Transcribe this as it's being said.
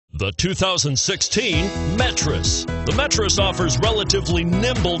The 2016 Metris. The Metris offers relatively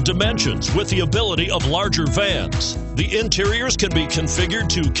nimble dimensions with the ability of larger vans. The interiors can be configured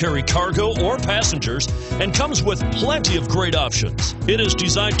to carry cargo or passengers and comes with plenty of great options. It is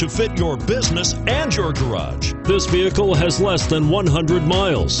designed to fit your business and your garage. This vehicle has less than 100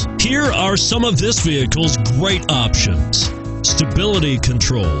 miles. Here are some of this vehicle's great options: stability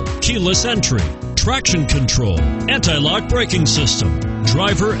control, keyless entry, traction control, anti-lock braking system,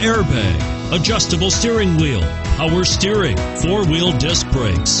 driver airbag, adjustable steering wheel, power steering, four-wheel disc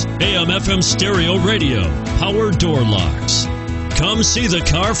brakes, AM/FM stereo radio, power door locks. Come see the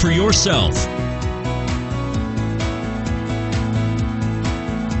car for yourself.